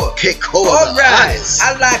K-Koa. K-Koa, All the right, hottest.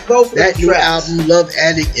 I like both of That them new tracks. album, Love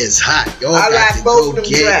Addict, is hot. Y'all I got like to both go of them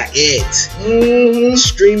get tracks. it. Mm-hmm.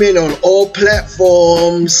 Streaming on all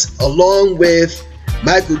platforms, along with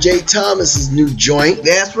Michael J. Thomas's new joint.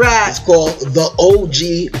 That's right. It's called The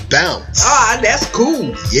OG Bounce. Ah, that's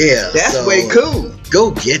cool. Yeah. That's so way cool. Go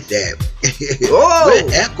get that. Oh. We're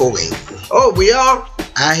echoing. Oh, we are?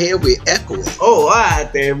 I hear we're echoing. Oh, all right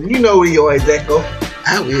there. You know we always echo.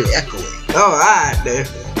 We're echoing. Oh, all right there.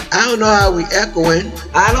 I don't know how we echoing.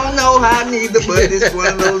 I don't know how neither, but it's one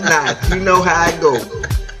of those nights. You know how it goes.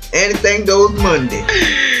 Anything goes Monday.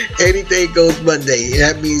 Anything goes Monday.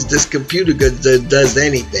 That means this computer does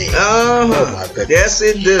anything. Oh my goodness. Yes,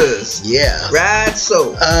 it does. Yeah. Right,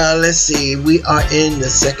 so. Let's see. We are in the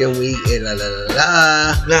second week.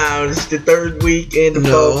 Now, it's the third week in the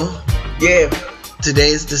fourth. Yeah. Today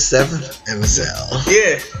is the 7th MSL.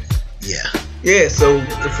 Yeah. Yeah. Yeah, so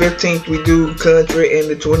the 15th we do country and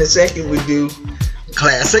the 22nd we do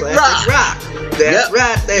Classic rock. That's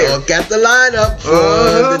right there. Y'all got the lineup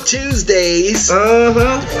for the Tuesdays.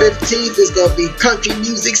 The 15th is going to be Country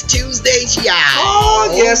Music's Tuesdays, y'all.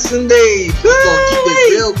 Oh, yes, indeed. We're going to keep it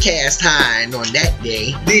real cast high on that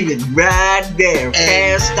day. Leave it right there,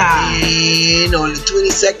 cast high. And on the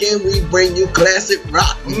 22nd, we bring you classic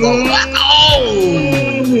rock. We're going to rock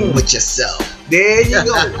on with yourself. There you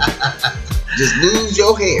go. Just lose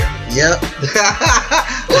your hair. Yep.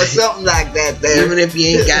 Or something like that there. Even if you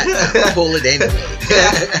ain't got to pull it anyway.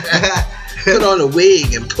 Put on a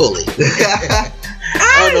wig and pull it.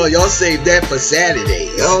 Oh no, y'all saved that for Saturday.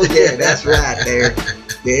 Oh yeah, that's right there.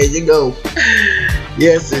 There you go.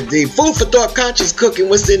 Yes, indeed. Food for thought, conscious cooking.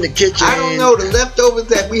 What's in the kitchen? I don't know, the leftovers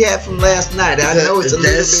that we had from last night. I know it's a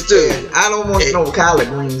little bit stew. bad. I don't want no collard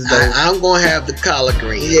greens though. I'm gonna have the collard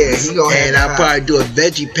greens. Yeah, he gonna have and the I'll collard. probably do a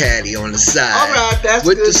veggie patty on the side. All right, that's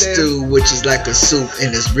with good the then. stew, which is like a soup,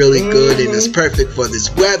 and it's really good, and it's perfect for this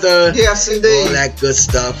weather. Yes, indeed. All that good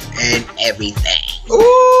stuff and everything.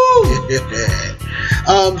 Ooh.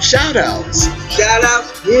 Shout outs. Shout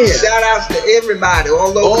outs. Yeah. Shout outs to everybody all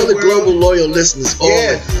over All the world. global loyal listeners, all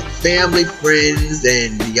Yeah. of you, family, friends,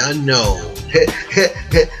 and the unknown.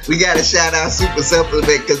 We gotta shout out Super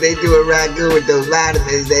Supplement because they do it right good with those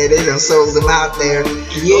vitamins there. They done sold them out there.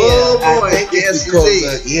 Yeah, oh boy, I think it's yes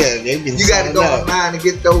because indeed. they've been You gotta go selling out. online and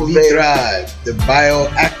get those We there. Thrive, the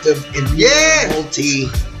bioactive immune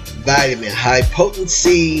multivitamin, high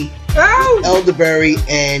potency, elderberry,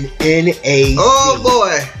 and NAC. Oh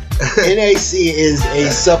boy. NAC is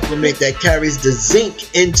a supplement that carries the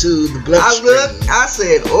zinc into the bloodstream. I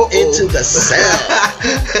said, into the cell.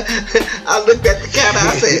 I looked at the counter,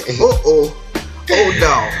 I said, Oh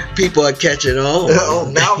no. People are catching on.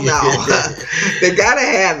 Oh no. They gotta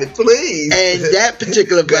have it, please. And that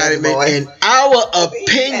particular vitamin, in our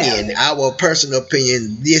opinion, our personal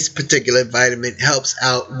opinion, this particular vitamin helps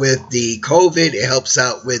out with the COVID. It helps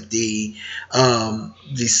out with the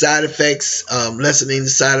side effects, lessening the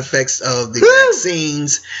side effects of the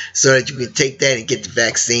vaccines, so that you can take that and get the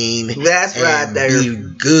vaccine. That's right there. Be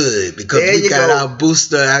good, because there we got our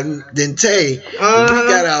booster. I didn't tell you, we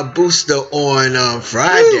got our booster on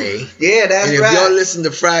Friday. Yeah, that's and if right. y'all listen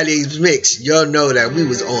to Friday's mix, y'all know that we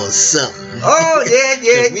was on something. Oh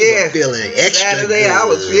yeah. We were feeling extra Saturday, good. I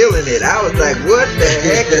was feeling it. I was like, what the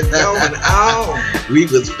heck is going on? We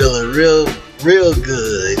was feeling real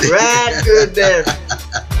good. Right good there.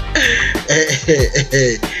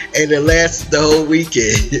 And it lasted the whole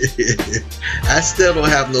weekend. I still don't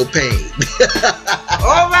have no pain.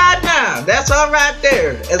 All right now, that's all right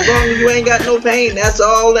there. As long as you ain't got no pain, that's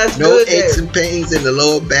all. That's no good. No aches there. and pains in the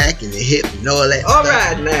lower back and the hip and all that. All stuff.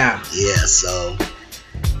 right now. Yeah, so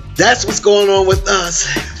that's what's going on with us.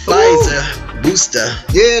 Pfizer booster.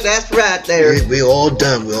 Yeah, that's right there. We're all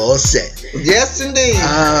done. We're all set. Yes, indeed.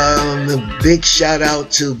 A big shout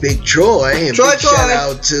out to Big Troy, and Troy. Shout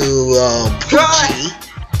out to Poochie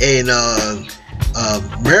in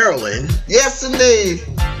Maryland. Yes, indeed.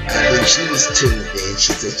 I think she was tuned in.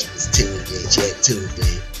 She said she was tuned in. She had tuned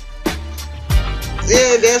in.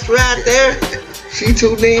 Yeah, that's right there. She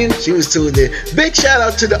tuned in. She was tuned in. Big shout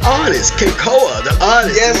out to the artist, Keikoa, the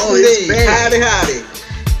artist. Yes, and all his indeed. fans. Howdy.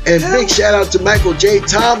 And big shout out to Michael J.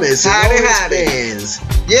 Thomas and all his fans.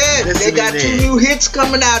 Yeah, they got 2 new hits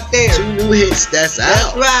coming out there. 2 new hits that's out.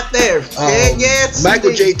 That's right there. Yes.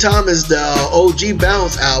 Michael J. Thomas, the OG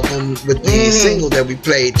Bounce album with the single that we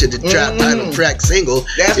played to the title track single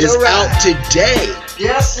is out today.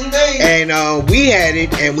 Yes, indeed. And we had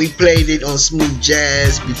it and we played it on Smooth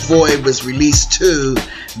Jazz before it was released to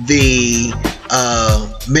the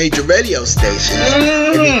major radio stations. And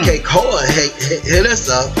then Keikoa hit us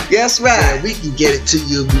up. Yes, right. So we can get it to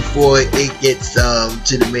you before it gets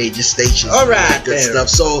to the major stations. All right, good stuff.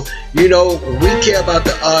 So we care about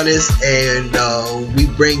the artists, and we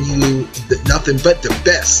bring you nothing but the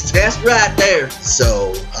best. That's right there.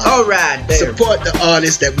 So all right there. Support the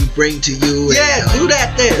artists that we bring to you. Yeah, and, do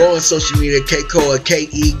that there. Go on social media, Keikoa,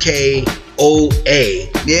 Kekoa.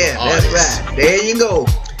 Yeah, that's right. There you go.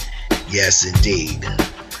 Yes, indeed.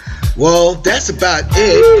 Well, that's about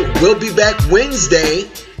it. We'll be back Wednesday,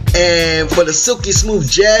 and for the Silky Smooth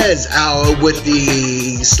Jazz Hour with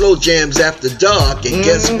the slow jams after dark. And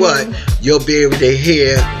guess what? You'll be able to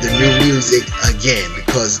hear the new music again,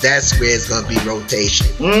 because that's where it's going to be rotation.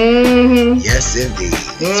 Yes, indeed.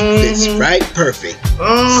 It's right perfect.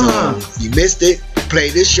 So if you missed it, play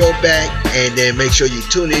this show back, and then make sure you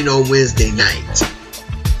tune in on Wednesday night.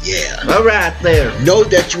 Yeah. All right there. Know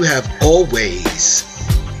that you have always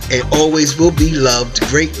and always will be loved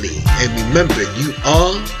greatly. And remember, you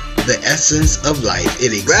are the essence of life.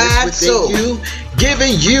 It exists within you,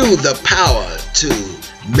 giving you the power to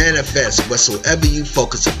manifest whatsoever you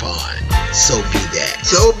focus upon. So be that.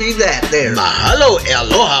 So be that there. Mahalo,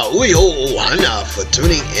 aloha, uyo, ohana for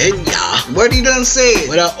tuning in, ya. What he done said?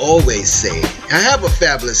 What I always say. I have a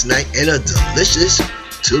fabulous night and a delicious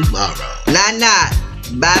tomorrow. Night.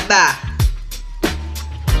 Bye-bye.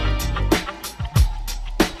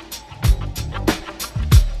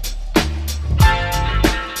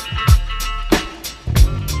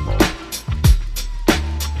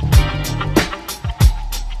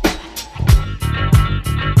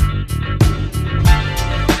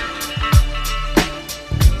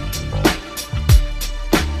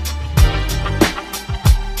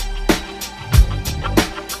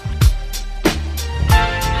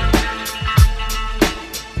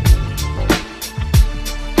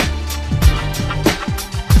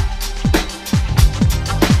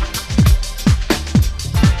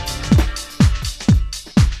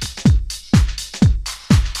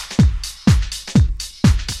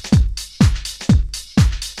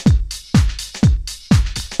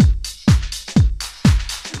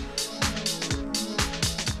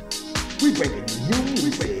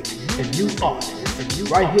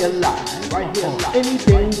 Right here live,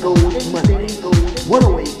 Anything Goes Monday,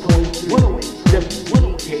 108.3,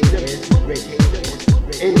 WKS Radio,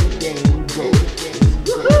 Anything Goes.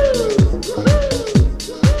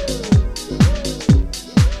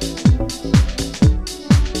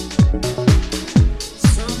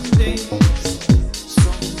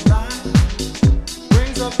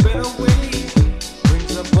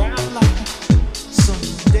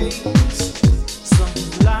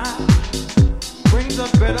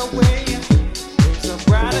 Better way, brings a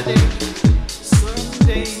brighter day. Some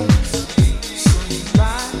days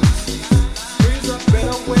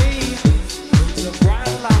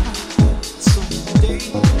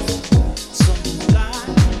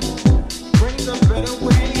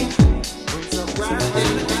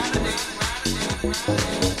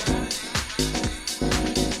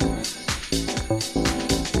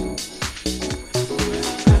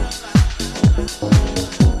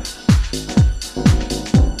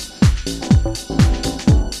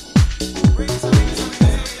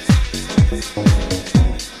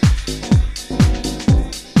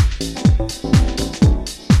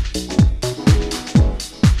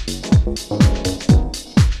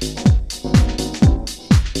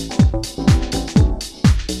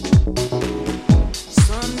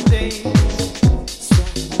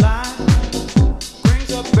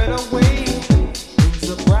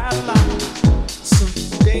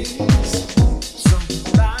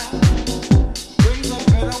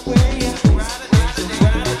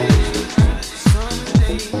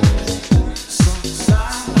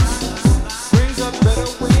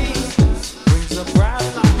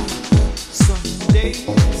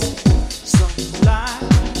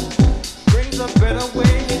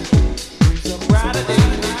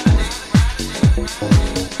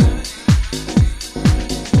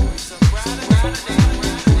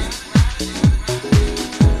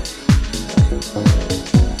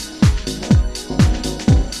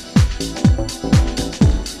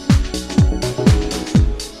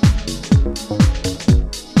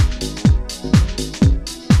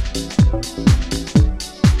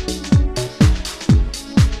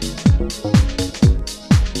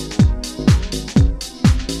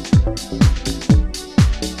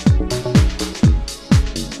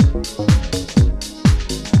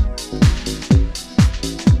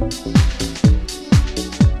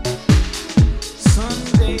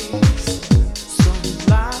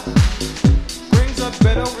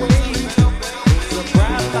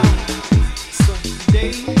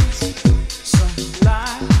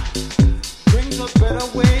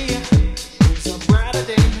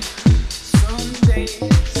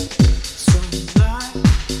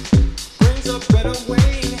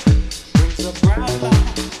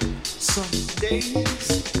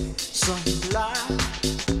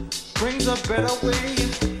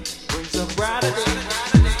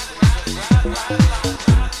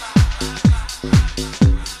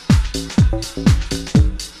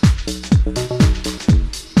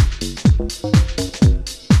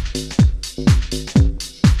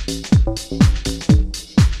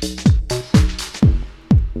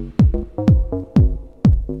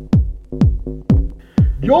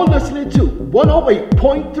You're listening to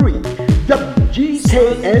 108.3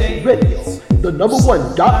 WGKS Radio, the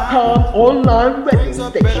 #1.com online radio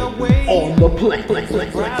station on the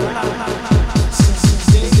planet.